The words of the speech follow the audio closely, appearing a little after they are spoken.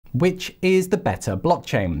Which is the better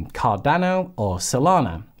blockchain, Cardano or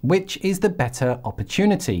Solana? Which is the better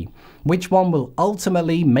opportunity? Which one will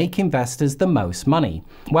ultimately make investors the most money?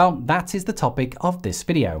 Well, that is the topic of this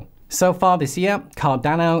video. So far this year,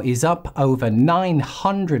 Cardano is up over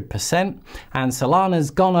 900% and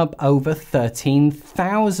Solana's gone up over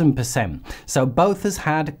 13,000%. So both has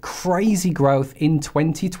had crazy growth in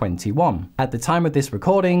 2021. At the time of this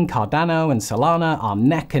recording, Cardano and Solana are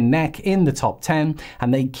neck and neck in the top 10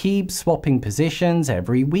 and they keep swapping positions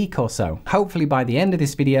every week or so. Hopefully by the end of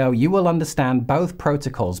this video, you will understand both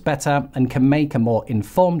protocols better and can make a more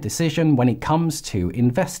informed decision when it comes to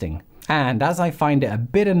investing. And as I find it a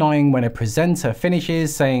bit annoying when a presenter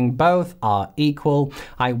finishes saying both are equal,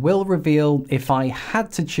 I will reveal if I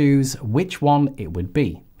had to choose which one it would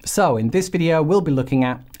be. So in this video, we'll be looking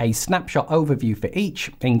at a snapshot overview for each,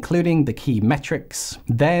 including the key metrics,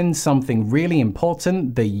 then something really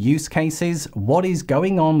important, the use cases, what is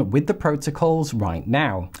going on with the protocols right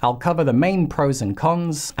now. I'll cover the main pros and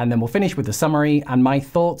cons, and then we'll finish with a summary and my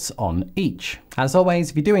thoughts on each. As always,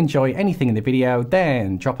 if you do enjoy anything in the video,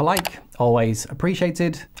 then drop a like, always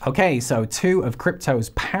appreciated. Okay, so two of crypto's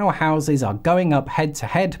powerhouses are going up head to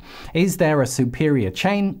head. Is there a superior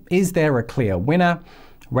chain? Is there a clear winner?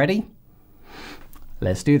 Ready?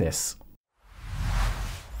 Let's do this.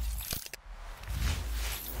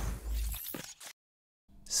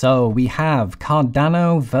 So we have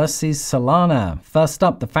Cardano versus Solana. First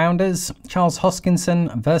up, the founders, Charles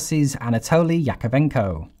Hoskinson versus Anatoly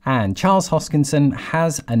Yakovenko. And Charles Hoskinson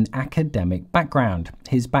has an academic background.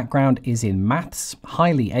 His background is in maths,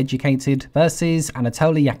 highly educated, versus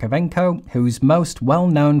Anatoly Yakovenko, who's most well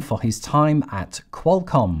known for his time at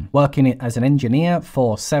Qualcomm, working as an engineer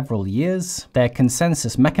for several years. Their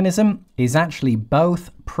consensus mechanism is actually both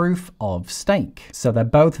proof of stake. So they're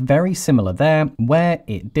both very similar there. Where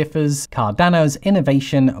it differs, Cardano's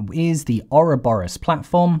innovation is the Ouroboros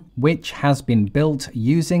platform, which has been built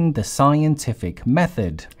using the scientific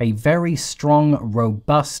method, a very strong,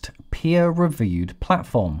 robust, peer-reviewed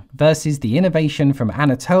platform, versus the innovation from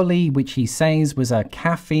Anatoly, which he says was a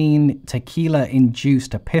caffeine,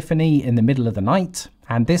 tequila-induced epiphany in the middle of the night.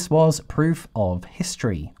 And this was proof of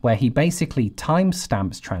history, where he basically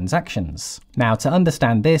timestamps transactions. Now, to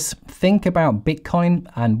understand this, think about Bitcoin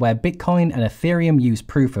and where Bitcoin and Ethereum use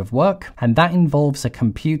proof of work, and that involves a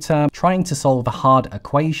computer trying to solve a hard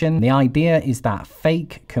equation. The idea is that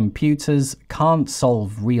fake computers can't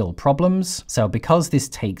solve real problems. So because this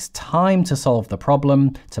takes time to solve the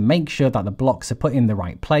problem, to make sure that the blocks are put in the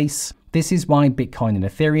right place, this is why Bitcoin and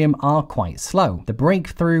Ethereum are quite slow. The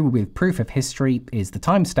breakthrough with proof of history is the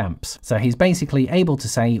timestamps. So he's basically able to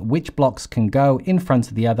say which blocks can go in front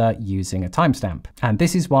of the other using a timestamp. And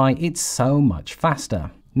this is why it's so much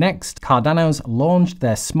faster. Next, Cardano's launched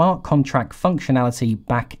their smart contract functionality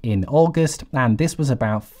back in August, and this was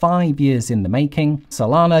about 5 years in the making.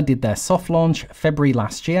 Solana did their soft launch February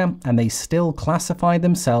last year, and they still classify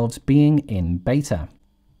themselves being in beta.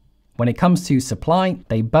 When it comes to supply,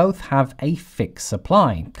 they both have a fixed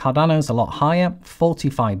supply. Cardano's a lot higher,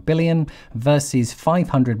 45 billion versus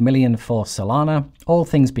 500 million for Solana. All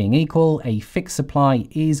things being equal, a fixed supply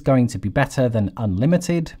is going to be better than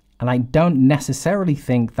unlimited. And I don't necessarily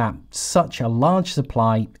think that such a large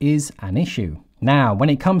supply is an issue. Now, when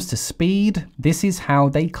it comes to speed, this is how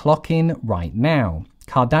they clock in right now.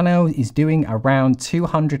 Cardano is doing around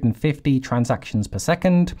 250 transactions per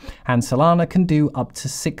second, and Solana can do up to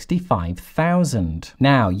 65,000.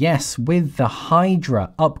 Now, yes, with the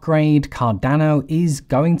Hydra upgrade, Cardano is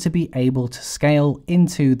going to be able to scale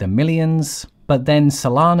into the millions. But then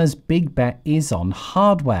Solana's big bet is on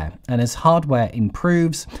hardware, and as hardware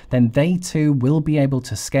improves, then they too will be able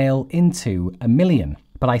to scale into a million.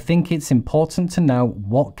 But I think it's important to know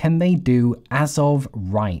what can they do as of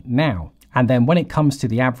right now. And then when it comes to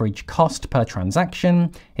the average cost per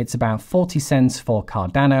transaction, it's about 40 cents for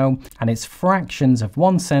Cardano, and it's fractions of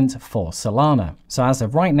 1 cent for Solana. So as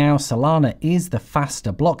of right now, Solana is the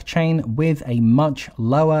faster blockchain with a much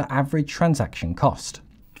lower average transaction cost.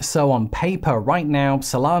 So on paper right now,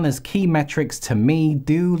 Solana's key metrics to me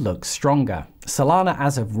do look stronger. Solana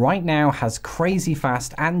as of right now has crazy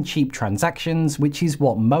fast and cheap transactions, which is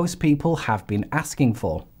what most people have been asking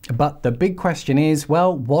for. But the big question is,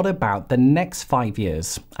 well, what about the next 5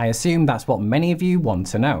 years? I assume that's what many of you want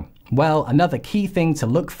to know. Well, another key thing to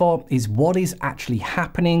look for is what is actually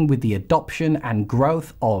happening with the adoption and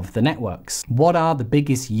growth of the networks. What are the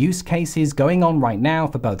biggest use cases going on right now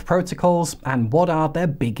for both protocols, and what are their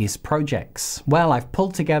biggest projects? Well, I've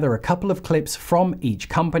pulled together a couple of clips from each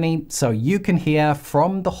company so you can hear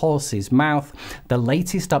from the horse's mouth the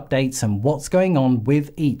latest updates and what's going on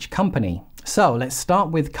with each company. So let's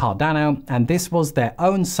start with Cardano, and this was their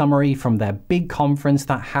own summary from their big conference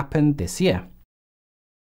that happened this year.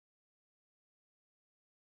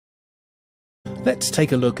 Let's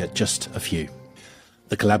take a look at just a few.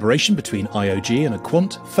 The collaboration between IOG and a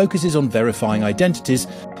quant focuses on verifying identities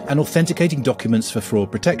and authenticating documents for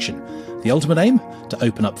fraud protection. The ultimate aim? To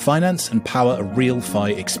open up finance and power a real FI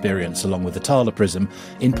experience along with the Thaler Prism,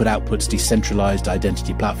 input-outputs decentralized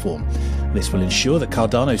identity platform. This will ensure that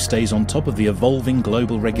Cardano stays on top of the evolving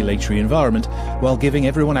global regulatory environment while giving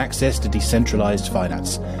everyone access to decentralized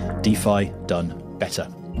finance. DeFi done better.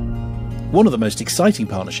 One of the most exciting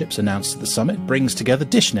partnerships announced at the summit brings together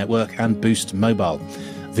Dish Network and Boost Mobile.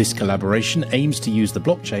 This collaboration aims to use the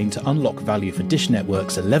blockchain to unlock value for Dish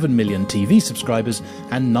Network's 11 million TV subscribers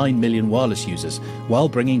and 9 million wireless users, while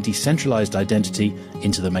bringing decentralized identity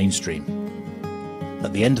into the mainstream.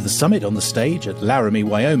 At the end of the summit on the stage at Laramie,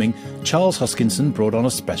 Wyoming, Charles Hoskinson brought on a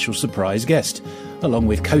special surprise guest. Along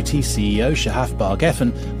with Coty CEO Shahaf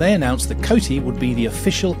Bar-Geffen, they announced that Coty would be the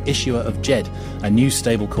official issuer of JED, a new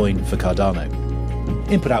stablecoin for Cardano.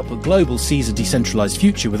 Input-Output Global sees a decentralized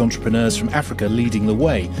future with entrepreneurs from Africa leading the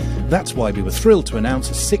way. That's why we were thrilled to announce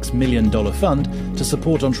a $6 million fund to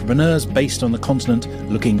support entrepreneurs based on the continent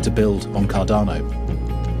looking to build on Cardano.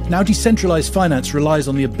 Now, decentralized finance relies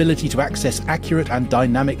on the ability to access accurate and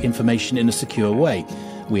dynamic information in a secure way.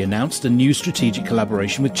 We announced a new strategic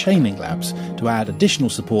collaboration with Chainlink Labs to add additional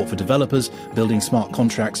support for developers building smart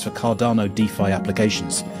contracts for Cardano DeFi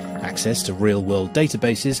applications. Access to real-world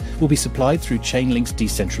databases will be supplied through Chainlink's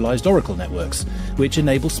decentralized Oracle networks, which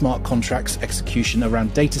enable smart contracts execution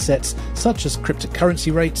around datasets such as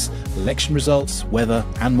cryptocurrency rates, election results, weather,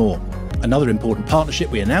 and more. Another important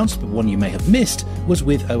partnership we announced, but one you may have missed, was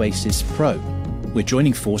with Oasis Pro. We're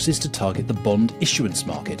joining forces to target the bond issuance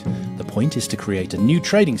market. The point is to create a new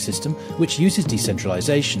trading system which uses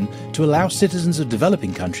decentralization to allow citizens of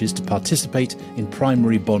developing countries to participate in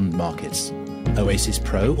primary bond markets. Oasis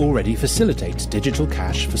Pro already facilitates digital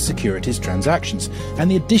cash for securities transactions,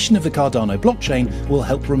 and the addition of the Cardano blockchain will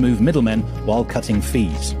help remove middlemen while cutting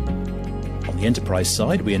fees. On the enterprise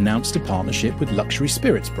side, we announced a partnership with luxury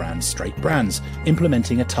spirits brand Straight Brands,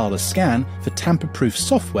 implementing a Thaler scan for tamper-proof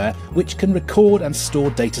software which can record and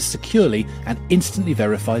store data securely and instantly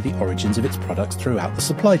verify the origins of its products throughout the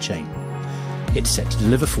supply chain. It's set to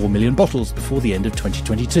deliver 4 million bottles before the end of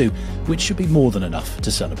 2022, which should be more than enough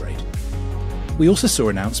to celebrate. We also saw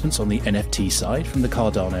announcements on the NFT side from the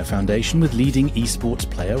Cardano Foundation with leading esports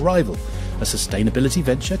player Rival, a sustainability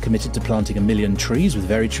venture committed to planting 1 million trees with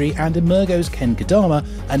Veritree, and Emergo's Ken Kodama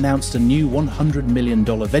announced a new $100 million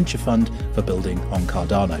venture fund for building on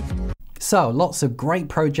Cardano. So lots of great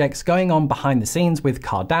projects going on behind the scenes with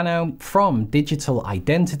Cardano, from digital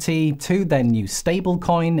identity to their new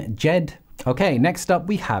stablecoin, JED. Okay, next up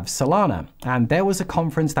we have Solana, and there was a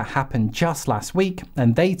conference that happened just last week,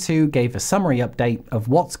 and they too gave a summary update of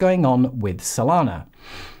what's going on with Solana.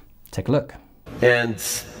 Take a look. And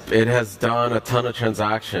it has done a ton of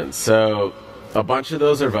transactions. So a bunch of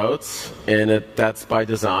those are votes, and that's by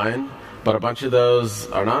design, but a bunch of those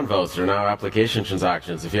are non-votes. They're now application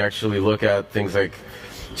transactions. If you actually look at things like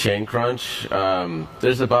Chain Crunch,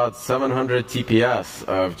 there's about 700 TPS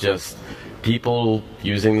of just people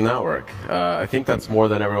using the network. I think that's more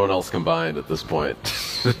than everyone else combined at this point.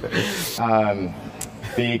 The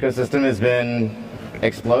ecosystem has been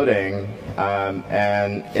exploding,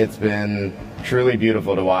 and it's been truly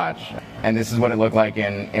beautiful to watch. And this is what it looked like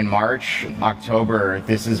in March, October,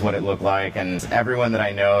 this is what it looked like, and everyone that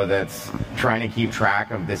I know that's trying to keep track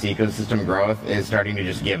of this ecosystem growth is starting to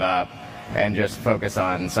just give up and just focus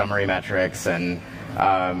on summary metrics and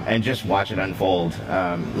just watch it unfold,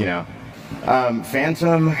 you know.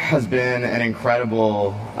 Phantom has been an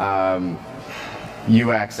incredible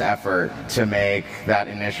UX effort to make that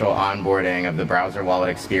initial onboarding of the browser wallet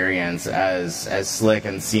experience as slick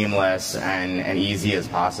and seamless and easy as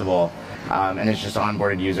possible. And it's just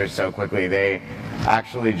onboarded users so quickly. They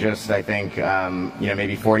actually just, I think, you know,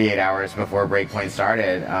 maybe 48 hours before Breakpoint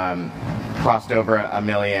started, crossed over 1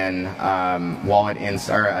 million wallet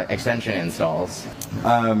extension installs.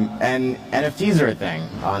 And NFTs are a thing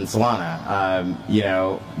on Solana. You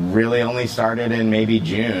know, really only started in maybe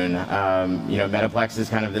June. You know, Metaplex is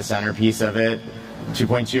kind of the centerpiece of it.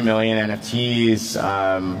 2.2 million NFTs.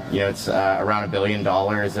 You know, it's around $1 billion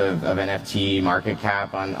of NFT market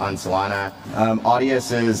cap on Solana.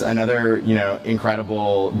 Audius is another, you know,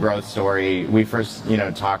 incredible growth story. We first, you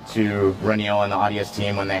know, talked to Raniel and the Audius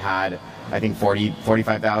team when they had, I think,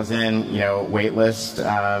 45,000, you know, waitlist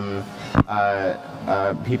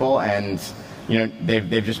people, and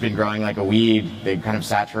they've just been growing like a weed. They've kind of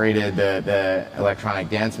saturated the electronic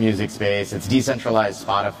dance music space. It's decentralized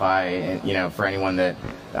Spotify, for anyone that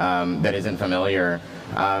that isn't familiar.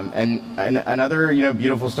 And another,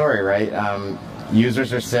 beautiful story, right?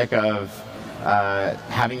 Users are sick of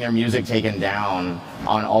having their music taken down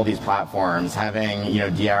on all these platforms, having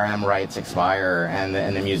DRM rights expire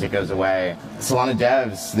and the music goes away. Solana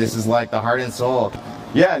devs, this is like the heart and soul.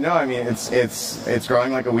 Yeah, no, I mean it's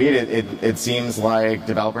growing like a weed. It seems like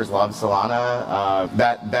developers love Solana.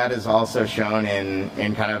 That is also shown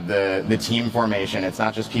in kind of the team formation. It's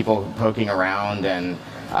not just people poking around and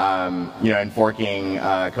and forking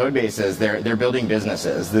code bases. They're building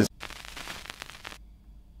businesses.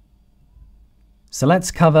 So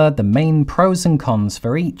let's cover the main pros and cons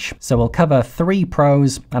for each. So we'll cover 3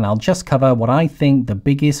 pros, and I'll just cover what I think the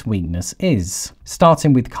biggest weakness is.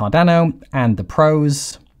 Starting with Cardano and the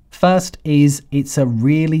pros. First is it's a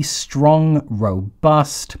really strong,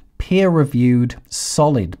 robust, peer-reviewed,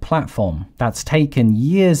 solid platform that's taken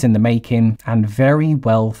years in the making and very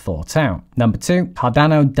well thought out. Number 2,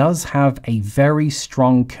 Cardano does have a very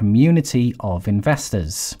strong community of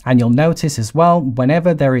investors. And you'll notice as well,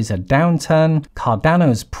 whenever there is a downturn,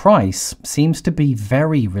 Cardano's price seems to be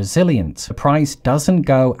very resilient. The price doesn't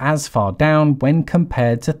go as far down when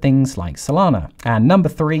compared to things like Solana. And number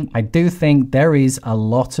 3, I do think there is a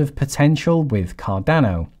lot of potential with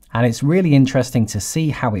Cardano. And it's really interesting to see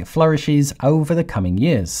how it flourishes over the coming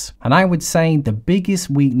years. And I would say the biggest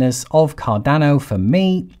weakness of Cardano for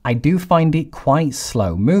me, I do find it quite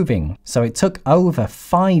slow moving. So it took over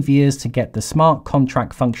 5 years to get the smart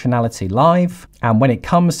contract functionality live. And when it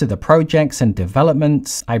comes to the projects and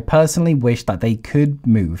developments, I personally wish that they could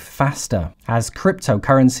move faster, as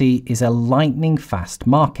cryptocurrency is a lightning fast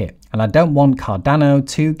market. And I don't want Cardano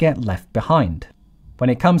to get left behind. When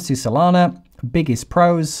it comes to Solana, biggest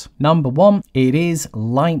pros. Number 1, it is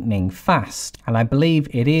lightning fast, and I believe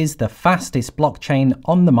it is the fastest blockchain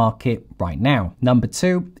on the market right now. Number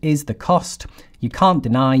 2 is the cost. You can't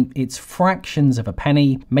deny it's fractions of a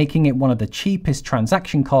penny, making it one of the cheapest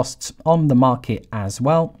transaction costs on the market as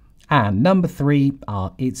well. And number 3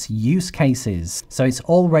 are its use cases. So it's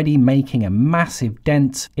already making a massive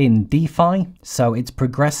dent in DeFi, so it's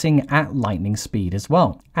progressing at lightning speed as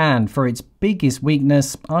well. And for its biggest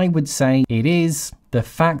weakness, I would say it is the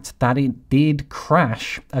fact that it did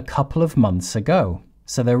crash a couple of months ago.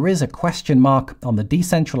 So there is a question mark on the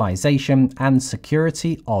decentralization and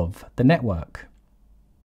security of the network.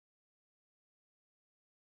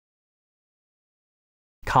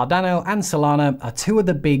 Cardano and Solana are 2 of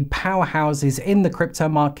the big powerhouses in the crypto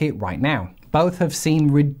market right now. Both have seen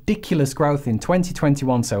ridiculous growth in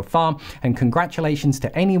 2021 so far, and congratulations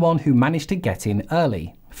to anyone who managed to get in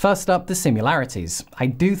early. First up, the similarities. I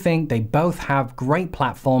do think they both have great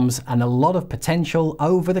platforms and a lot of potential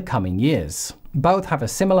over the coming years. Both have a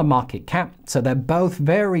similar market cap, so they're both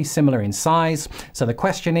very similar in size. So the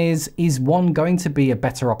question is one going to be a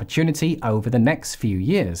better opportunity over the next few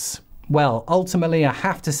years? Well, ultimately, I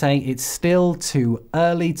have to say it's still too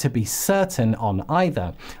early to be certain on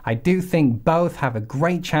either. I do think both have a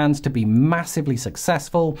great chance to be massively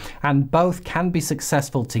successful, and both can be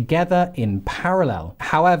successful together in parallel.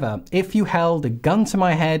 However, if you held a gun to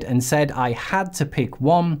my head and said I had to pick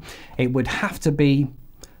one, it would have to be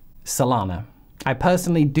Solana. I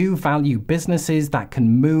personally do value businesses that can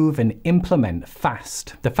move and implement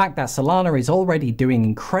fast. The fact that Solana is already doing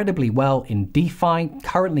incredibly well in DeFi,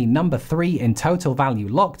 currently number 3 in total value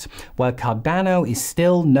locked, where Cardano is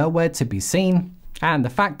still nowhere to be seen. And the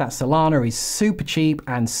fact that Solana is super cheap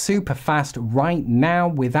and super fast right now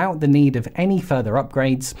without the need of any further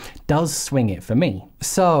upgrades does swing it for me.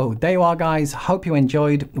 So there you are, guys. Hope you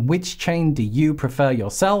enjoyed. Which chain do you prefer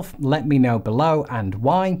yourself? Let me know below and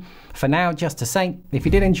why. For now, just to say, if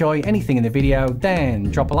you did enjoy anything in the video,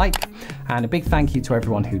 then drop a like, and a big thank you to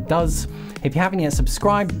everyone who does. If you haven't yet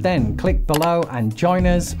subscribed, then click below and join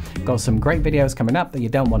us. Got some great videos coming up that you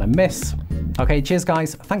don't want to miss. Okay, cheers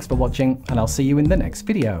guys, thanks for watching, and I'll see you in the next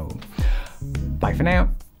video. Bye for now.